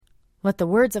Let the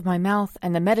words of my mouth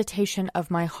and the meditation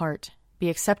of my heart be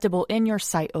acceptable in your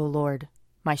sight, O Lord,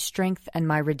 my strength and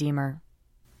my Redeemer.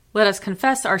 Let us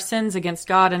confess our sins against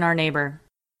God and our neighbor.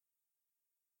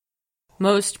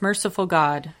 Most merciful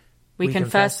God, we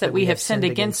confess that we have sinned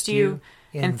against you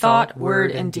in thought, word,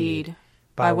 and deed,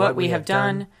 by what we have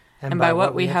done and by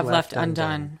what we have left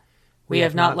undone. We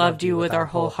have not loved you with our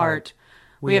whole heart.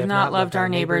 We have not loved our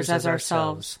neighbors as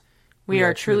ourselves. We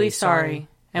are truly sorry,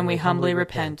 and we humbly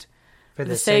repent. For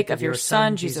the sake of your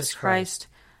Son, Jesus Christ,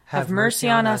 have mercy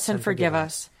on us and forgive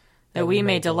us, that we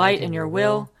may delight in your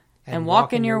will and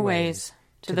walk in your ways,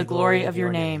 to the glory of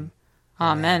your name.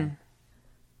 Amen.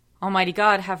 Almighty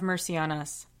God, have mercy on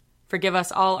us. Forgive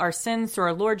us all our sins through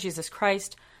our Lord Jesus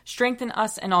Christ. Strengthen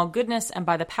us in all goodness, and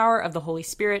by the power of the Holy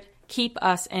Spirit, keep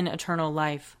us in eternal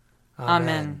life.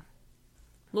 Amen.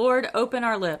 Lord, open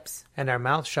our lips, and our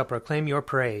mouth shall proclaim your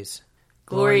praise.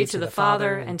 Glory to the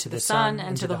Father, and to the Son,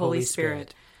 and to the Holy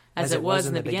Spirit, as it was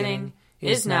in the beginning,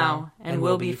 is now, and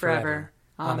will be forever.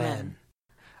 Amen.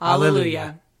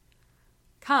 Alleluia.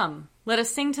 Come, let us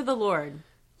sing to the Lord.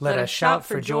 Let us shout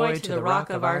for joy to the rock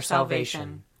of our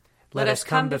salvation. Let us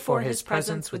come before his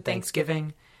presence with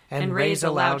thanksgiving, and raise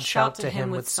a loud shout to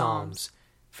him with psalms.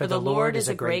 For the Lord is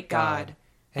a great God,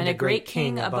 and a great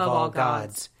King above all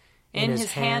gods. In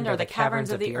his hand are the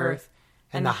caverns of the earth,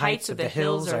 and the heights of the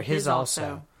hills are his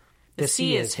also. The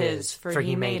sea is his, for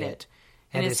he made it,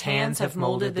 and his hands have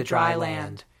molded the dry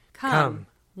land. Come,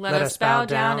 let us bow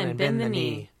down and bend the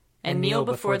knee, and kneel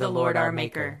before the Lord our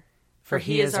Maker. For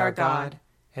he is our God,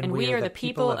 and we are the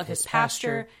people of his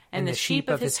pasture and the sheep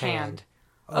of his hand.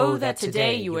 Oh, that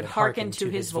today you would hearken to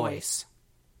his voice.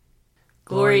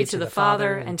 Glory to the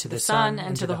Father, and to the Son,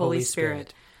 and to the Holy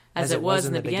Spirit, as it was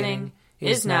in the beginning,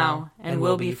 is now, and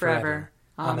will be forever.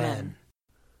 Amen.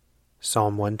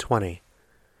 Psalm 120.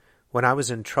 When I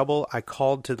was in trouble, I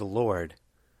called to the Lord.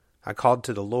 I called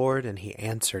to the Lord, and he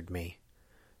answered me.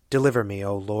 Deliver me,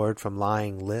 O Lord, from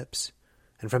lying lips,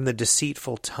 and from the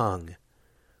deceitful tongue.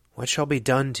 What shall be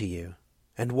done to you,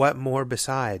 and what more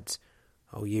besides,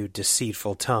 O you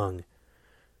deceitful tongue?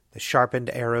 The sharpened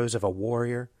arrows of a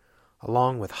warrior,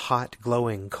 along with hot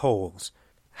glowing coals.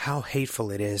 How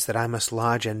hateful it is that I must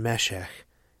lodge in Meshech,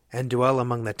 and dwell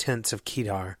among the tents of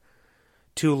Kedar.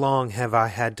 Too long have I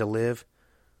had to live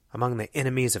among the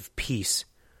enemies of peace.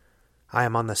 I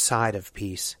am on the side of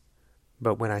peace,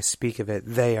 but when I speak of it,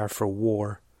 they are for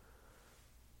war.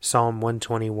 Psalm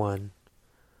 121.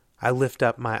 I lift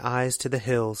up my eyes to the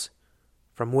hills.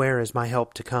 From where is my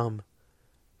help to come?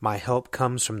 My help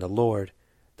comes from the Lord,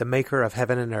 the maker of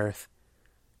heaven and earth.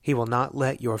 He will not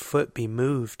let your foot be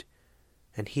moved,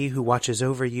 and he who watches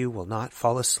over you will not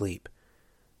fall asleep.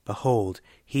 Behold,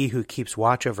 he who keeps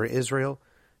watch over Israel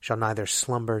shall neither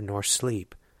slumber nor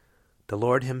sleep. The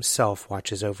Lord himself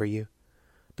watches over you.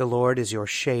 The Lord is your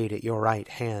shade at your right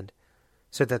hand,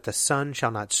 so that the sun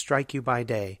shall not strike you by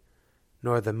day,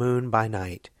 nor the moon by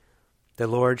night. The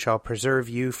Lord shall preserve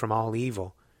you from all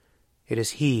evil. It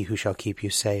is he who shall keep you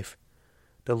safe.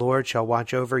 The Lord shall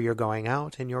watch over your going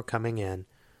out and your coming in,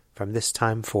 from this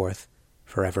time forth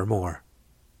forevermore.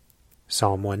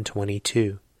 Psalm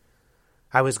 122.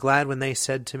 I was glad when they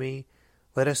said to me,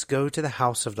 Let us go to the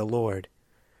house of the Lord.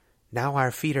 Now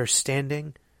our feet are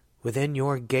standing within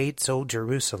your gates, O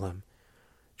Jerusalem.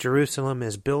 Jerusalem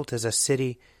is built as a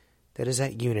city that is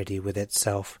at unity with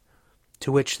itself,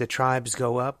 to which the tribes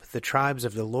go up, the tribes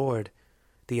of the Lord,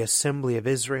 the assembly of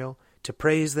Israel, to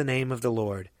praise the name of the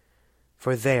Lord.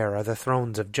 For there are the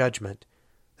thrones of judgment,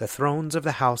 the thrones of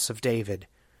the house of David.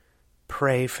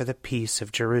 Pray for the peace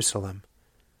of Jerusalem.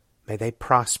 May they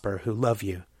prosper who love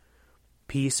you.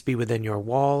 Peace be within your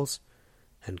walls,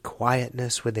 and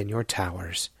quietness within your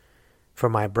towers. For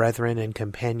my brethren and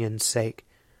companions' sake,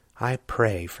 I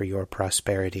pray for your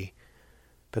prosperity.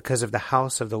 Because of the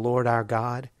house of the Lord our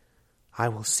God, I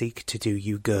will seek to do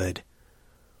you good.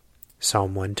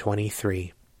 Psalm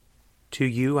 123. To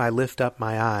you I lift up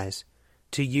my eyes,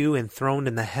 to you enthroned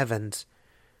in the heavens.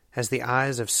 As the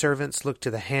eyes of servants look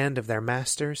to the hand of their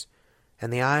masters,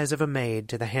 and the eyes of a maid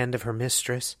to the hand of her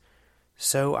mistress,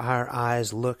 so our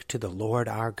eyes look to the Lord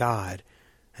our God,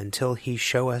 until he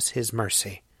show us his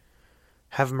mercy.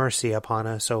 Have mercy upon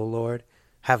us, O Lord,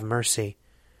 have mercy,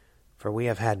 for we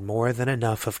have had more than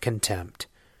enough of contempt,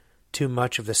 too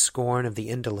much of the scorn of the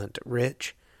indolent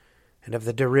rich, and of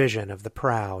the derision of the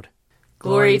proud.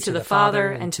 Glory to the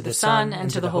Father, and to the Son,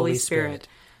 and to the Holy Spirit,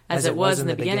 as it was in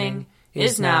the beginning,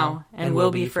 is now, and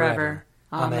will be forever.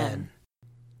 Amen.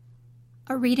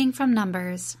 A reading from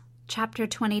Numbers, chapter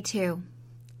 22.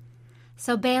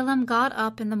 So Balaam got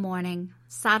up in the morning,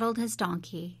 saddled his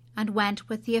donkey, and went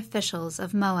with the officials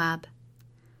of Moab.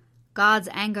 God's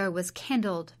anger was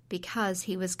kindled because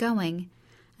he was going,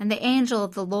 and the angel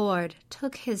of the Lord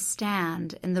took his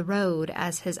stand in the road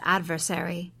as his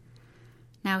adversary.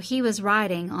 Now he was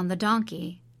riding on the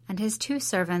donkey, and his 2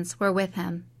 servants were with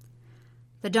him.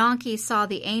 The donkey saw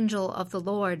the angel of the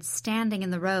Lord standing in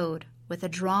the road with a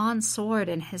drawn sword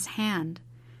in his hand.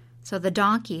 So the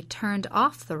donkey turned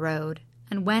off the road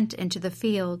and went into the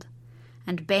field,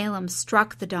 and Balaam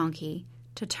struck the donkey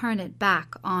to turn it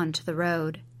back onto the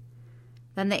road.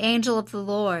 Then the angel of the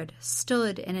Lord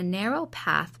stood in a narrow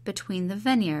path between the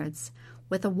vineyards,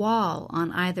 with a wall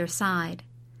on either side.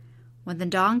 When the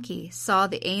donkey saw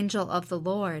the angel of the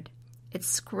Lord, it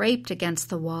scraped against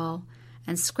the wall,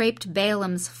 and scraped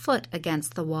Balaam's foot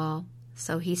against the wall,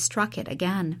 so he struck it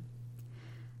again.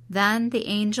 Then the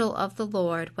angel of the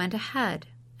Lord went ahead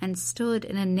and stood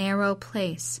in a narrow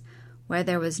place, where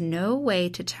there was no way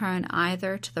to turn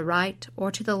either to the right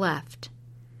or to the left.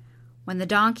 When the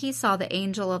donkey saw the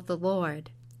angel of the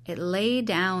Lord, it lay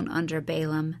down under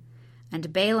Balaam,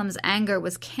 and Balaam's anger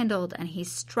was kindled, and he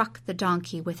struck the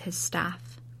donkey with his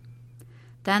staff.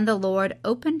 Then the Lord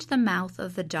opened the mouth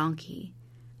of the donkey,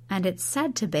 and it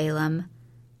said to Balaam,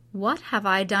 "What have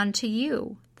I done to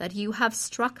you, that you have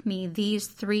struck me these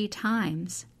 3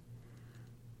 times?"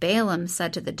 Balaam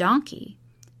said to the donkey,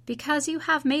 "Because you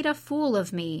have made a fool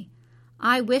of me.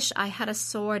 I wish I had a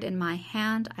sword in my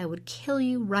hand, I would kill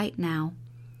you right now."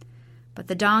 But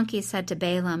the donkey said to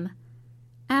Balaam,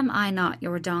 "Am I not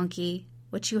your donkey,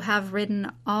 which you have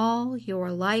ridden all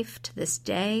your life to this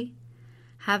day?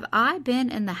 Have I been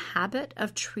in the habit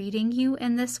of treating you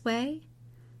in this way?"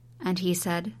 And he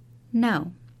said,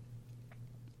 "No."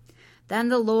 Then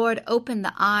the Lord opened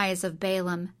the eyes of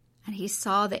Balaam, and he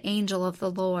saw the angel of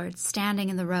the Lord standing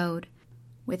in the road,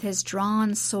 with his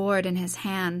drawn sword in his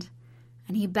hand,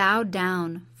 and he bowed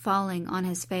down, falling on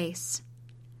his face.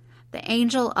 The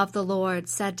angel of the Lord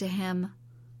said to him,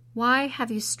 "Why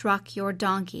have you struck your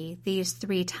donkey these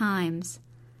 3 times?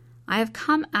 I have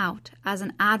come out as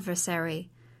an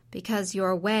adversary, because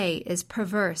your way is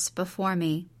perverse before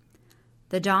me.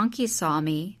 The donkey saw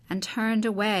me and turned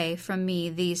away from me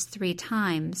these 3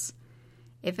 times.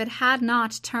 If it had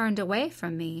not turned away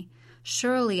from me,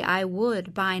 surely I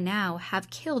would by now have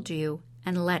killed you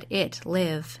and let it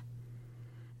live."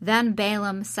 Then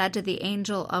Balaam said to the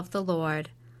angel of the Lord,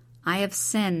 "I have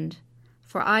sinned,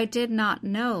 for I did not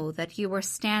know that you were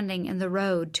standing in the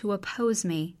road to oppose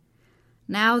me.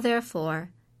 Now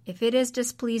therefore, if it is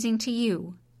displeasing to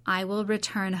you, I will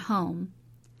return home."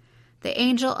 The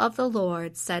angel of the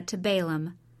Lord said to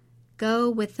Balaam, "Go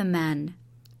with the men,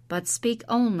 but speak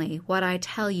only what I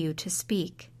tell you to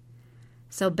speak."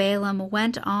 So Balaam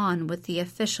went on with the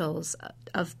officials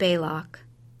of Balak.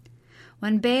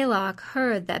 When Balak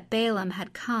heard that Balaam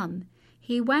had come,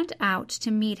 he went out to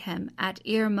meet him at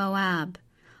Ir-Moab,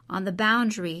 on the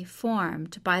boundary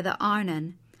formed by the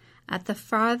Arnon, at the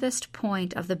farthest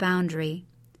point of the boundary.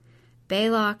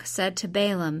 Balak said to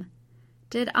Balaam,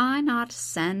 "Did I not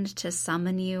send to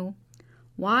summon you?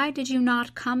 Why did you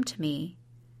not come to me?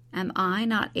 Am I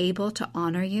not able to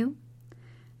honor you?"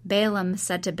 Balaam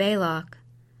said to Balak,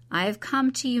 "I have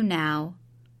come to you now,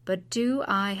 but do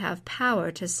I have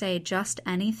power to say just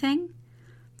anything?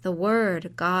 The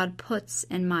word God puts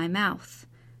in my mouth,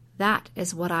 that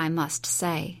is what I must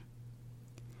say."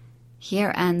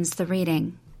 Here ends the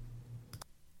reading.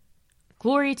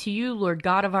 Glory to you, Lord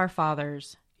God of our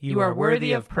fathers. You are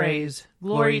worthy of praise.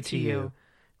 Glory to you.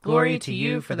 Glory to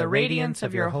you for the radiance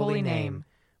of your holy name.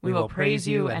 We will praise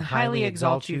you and highly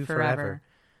exalt you forever.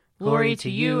 Glory to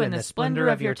you in the splendor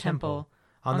of your temple.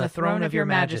 On the throne of your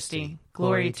majesty,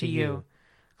 glory to you.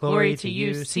 Glory to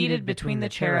you, seated between the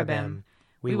cherubim.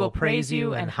 We will praise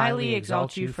you and highly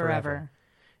exalt you forever.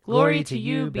 Glory to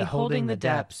you, beholding the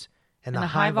depths, and the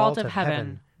high vault of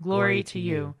heaven, glory to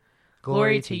you.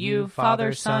 Glory to you,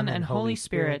 Father, Son, and Holy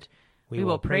Spirit. We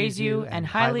will praise you and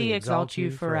highly exalt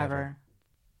you forever.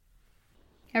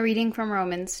 A reading from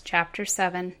Romans chapter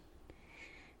 7.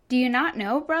 Do you not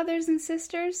know, brothers and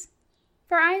sisters?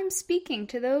 For I am speaking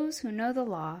to those who know the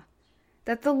law,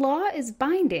 that the law is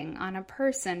binding on a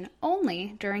person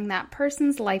only during that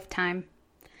person's lifetime.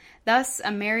 Thus,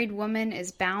 a married woman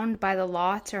is bound by the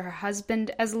law to her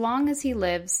husband as long as he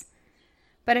lives.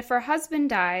 But if her husband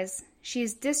dies, she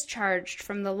is discharged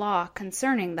from the law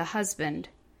concerning the husband.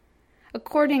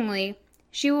 Accordingly,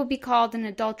 she will be called an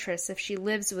adulteress if she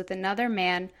lives with another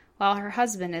man while her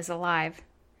husband is alive.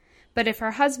 But if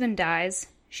her husband dies,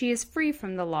 she is free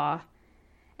from the law.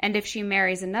 And if she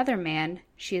marries another man,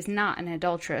 she is not an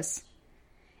adulteress.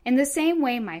 In the same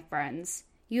way, my friends,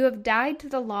 you have died to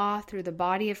the law through the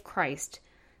body of Christ,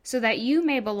 so that you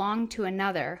may belong to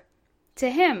another, to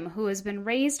him who has been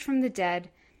raised from the dead,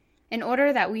 in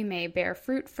order that we may bear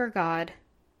fruit for God.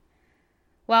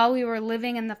 While we were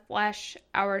living in the flesh,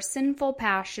 our sinful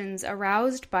passions,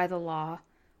 aroused by the law,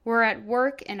 were at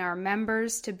work in our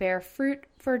members to bear fruit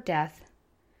for death.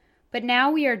 But now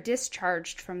we are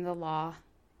discharged from the law,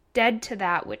 dead to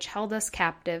that which held us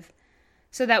captive,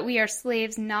 so that we are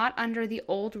slaves not under the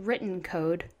old written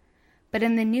code, but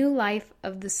in the new life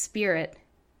of the Spirit.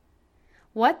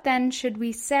 What then should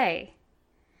we say?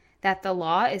 That the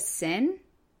law is sin?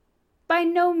 By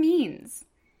no means.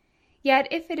 Yet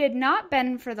if it had not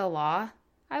been for the law,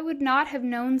 I would not have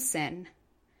known sin.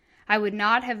 I would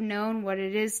not have known what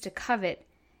it is to covet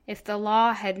if the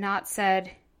law had not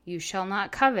said, "You shall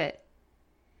not covet."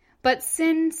 But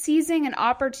sin, seizing an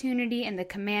opportunity in the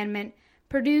commandment,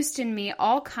 produced in me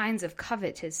all kinds of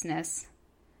covetousness.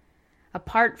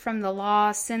 Apart from the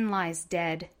law, sin lies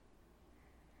dead.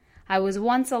 I was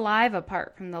once alive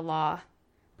apart from the law,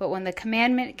 but when the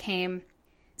commandment came,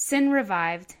 sin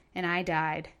revived, and I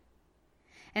died.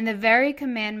 And the very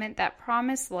commandment that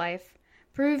promised life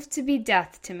proved to be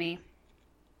death to me.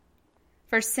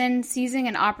 For sin, seizing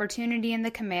an opportunity in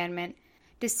the commandment,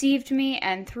 deceived me,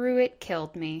 and through it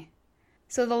killed me.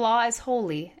 So the law is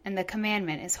holy, and the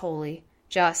commandment is holy,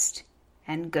 just,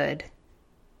 and good.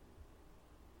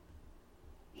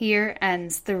 Here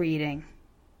ends the reading.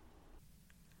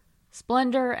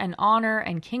 Splendor and honor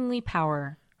and kingly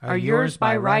power are yours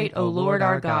by right, O Lord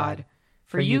our God,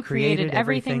 for you created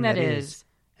everything that is,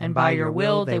 and by your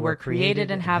will they were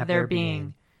created and have their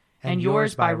being. And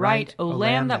yours by right, O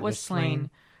Lamb that was slain,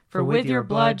 for with your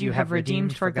blood you have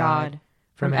redeemed for God,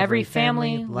 from every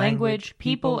family, language,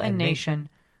 people, and nation,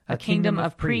 a kingdom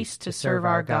of priests to serve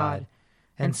our God.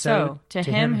 And so, to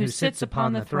him who sits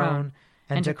upon the throne,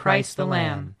 and to Christ the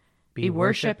Lamb, be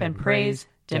worship and praise,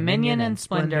 dominion and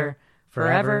splendor,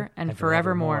 forever and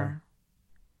forevermore.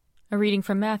 A reading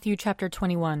from Matthew chapter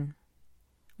 21.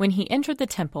 When he entered the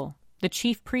temple, the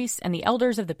chief priests and the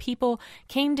elders of the people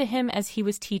came to him as he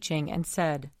was teaching and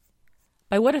said,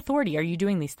 "By what authority are you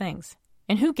doing these things?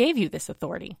 And who gave you this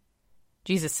authority?"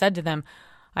 Jesus said to them,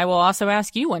 "I will also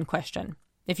ask you one question.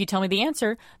 If you tell me the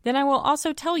answer, then I will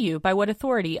also tell you by what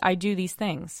authority I do these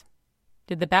things.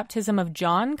 Did the baptism of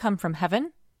John come from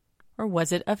heaven, or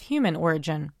was it of human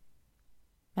origin?"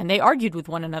 And they argued with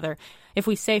one another. If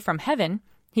we say from heaven,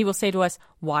 he will say to us,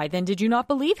 "Why then did you not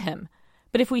believe him?"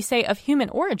 But if we say of human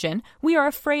origin, we are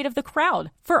afraid of the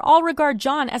crowd, for all regard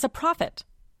John as a prophet.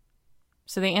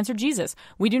 So they answered Jesus,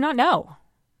 "We do not know."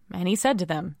 And he said to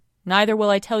them, "Neither will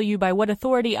I tell you by what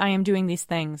authority I am doing these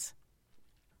things.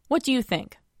 What do you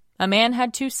think? A man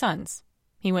had 2 sons.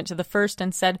 He went to the first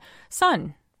and said,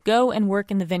 'Son, go and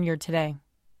work in the vineyard today.'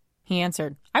 He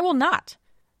answered, 'I will not.'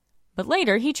 But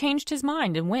later he changed his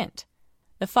mind and went.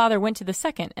 The father went to the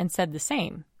second and said the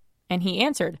same. And he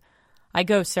answered, 'I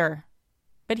go, sir.'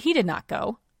 But he did not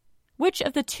go. Which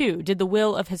of the 2 did the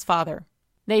will of his father?"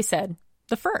 They said,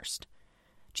 "The first."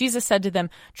 Jesus said to them,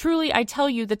 "Truly I tell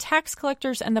you, the tax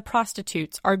collectors and the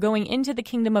prostitutes are going into the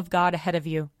kingdom of God ahead of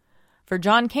you. For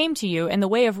John came to you in the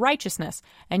way of righteousness,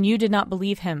 and you did not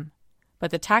believe him.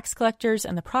 But the tax collectors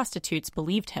and the prostitutes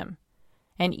believed him.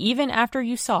 And even after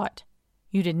you saw it,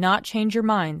 you did not change your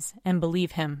minds and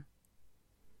believe him."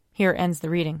 Here ends the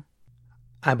reading.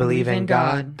 I believe in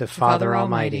God, the Father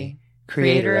Almighty,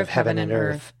 creator of heaven and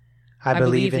earth. I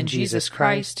believe in Jesus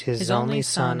Christ, his only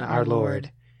Son, our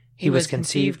Lord. He was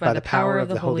conceived by the power of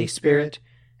the Holy Spirit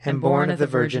and born of the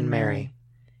Virgin Mary.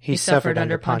 He suffered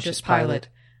under Pontius Pilate,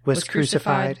 was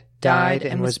crucified, died,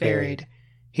 and was buried.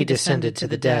 He descended to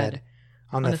the dead.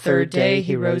 On the 3rd day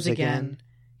he rose again.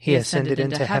 He ascended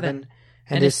into heaven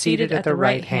and is seated at the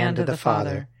right hand of the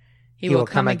Father. He will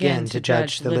come again to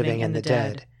judge the living and the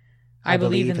dead. I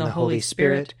believe in the Holy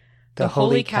Spirit, the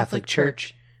Holy Catholic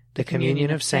Church, the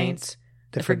communion of saints,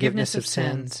 the forgiveness of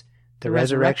sins, the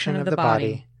resurrection of the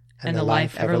body, and the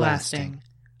life everlasting.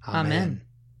 Amen.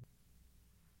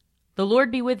 The Lord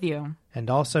be with you. And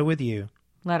also with you.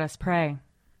 Let us pray.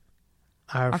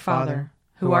 Our Father,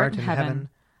 who art in heaven,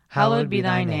 hallowed be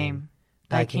thy name.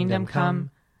 Thy kingdom come,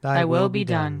 thy will be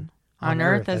done, on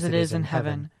earth as it is in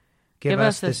heaven. Give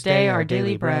us this day our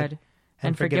daily bread,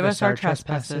 and forgive us our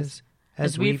trespasses,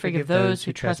 as we forgive those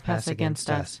who trespass against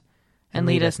us. And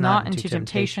lead us not into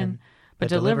temptation, but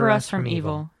deliver us from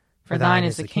evil. For thine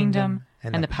is the kingdom,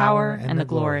 and the power, and the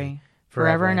glory,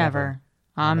 forever and ever.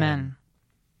 Amen.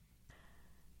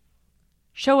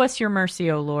 Show us your mercy,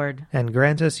 O Lord. And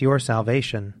grant us your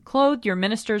salvation. Clothe your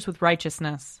ministers with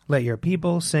righteousness. Let your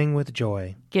people sing with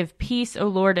joy. Give peace, O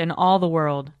Lord, in all the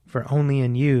world. For only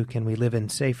in you can we live in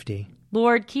safety.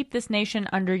 Lord, keep this nation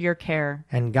under your care.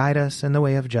 And guide us in the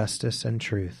way of justice and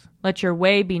truth. Let your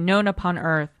way be known upon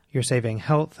earth. Your saving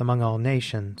health among all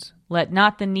nations. Let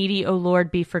not the needy, O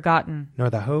Lord, be forgotten. Nor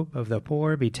the hope of the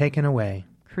poor be taken away.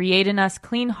 Create in us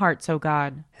clean hearts, O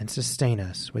God. And sustain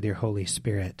us with your Holy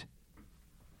Spirit.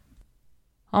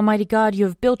 Almighty God, you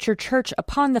have built your church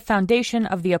upon the foundation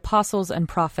of the apostles and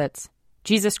prophets,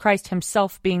 Jesus Christ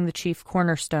himself being the chief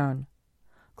cornerstone.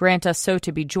 Grant us so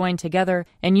to be joined together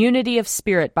in unity of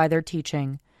spirit by their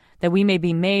teaching, that we may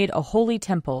be made a holy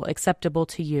temple acceptable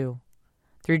to you.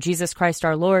 Through Jesus Christ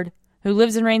our Lord, who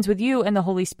lives and reigns with you and the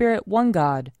Holy Spirit, one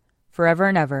God, forever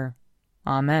and ever.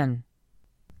 Amen.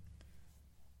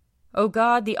 O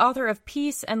God, the author of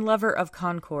peace and lover of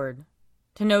concord,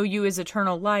 to know you is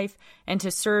eternal life, and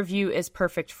to serve you is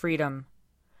perfect freedom.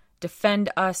 Defend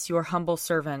us, your humble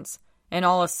servants, in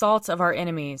all assaults of our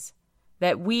enemies,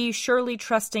 that we, surely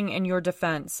trusting in your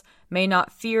defense, may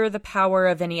not fear the power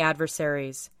of any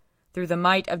adversaries, through the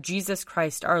might of Jesus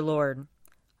Christ our Lord.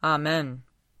 Amen.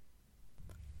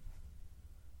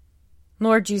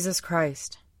 Lord Jesus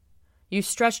Christ, you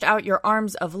stretched out your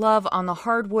arms of love on the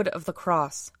hard wood of the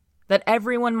cross, that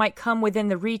everyone might come within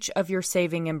the reach of your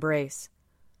saving embrace.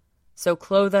 So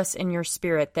clothe us in your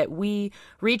Spirit, that we,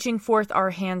 reaching forth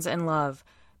our hands in love,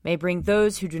 may bring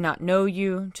those who do not know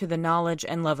you to the knowledge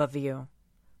and love of you.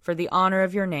 For the honor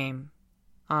of your name.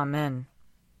 Amen.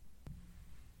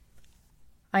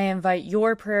 I invite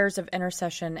your prayers of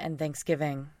intercession and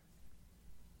thanksgiving.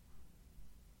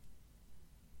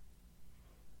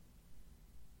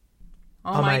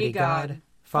 Almighty God,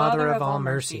 Father of all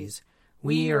mercies,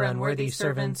 we, your unworthy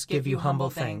servants, give you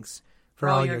humble thanks for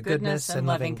all your goodness and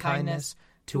loving kindness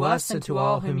to us and to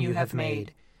all whom you have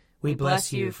made. We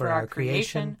bless you for our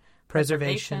creation,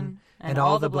 preservation, and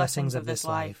all the blessings of this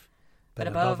life, but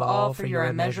above all for your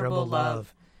immeasurable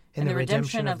love in the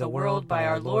redemption of the world by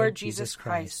our Lord Jesus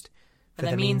Christ, for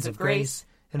the means of grace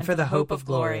and for the hope of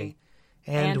glory.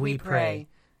 And we pray,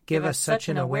 give us such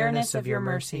an awareness of your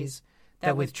mercies,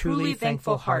 that with truly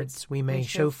thankful hearts we may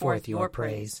show forth your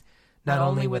praise, not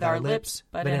only with our lips,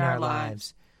 but in our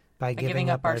lives, by giving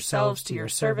up ourselves to your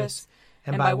service,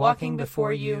 and by walking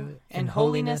before you in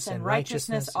holiness and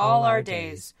righteousness all our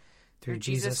days, through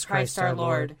Jesus Christ our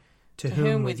Lord, to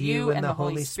whom with you and the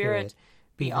Holy Spirit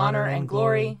be honor and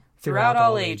glory throughout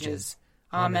all ages.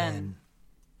 Amen.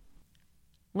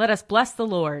 Let us bless the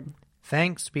Lord.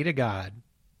 Thanks be to God.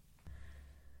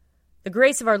 The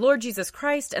grace of our Lord Jesus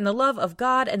Christ and the love of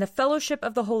God and the fellowship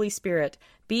of the Holy Spirit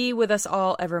be with us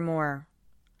all evermore.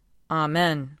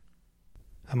 Amen.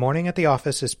 A Morning at the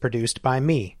Office is produced by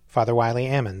me, Father Wiley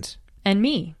Ammons. And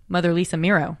me, Mother Lisa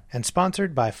Meirow. And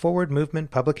sponsored by Forward Movement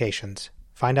Publications.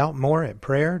 Find out more at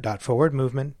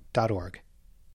prayer.forwardmovement.org.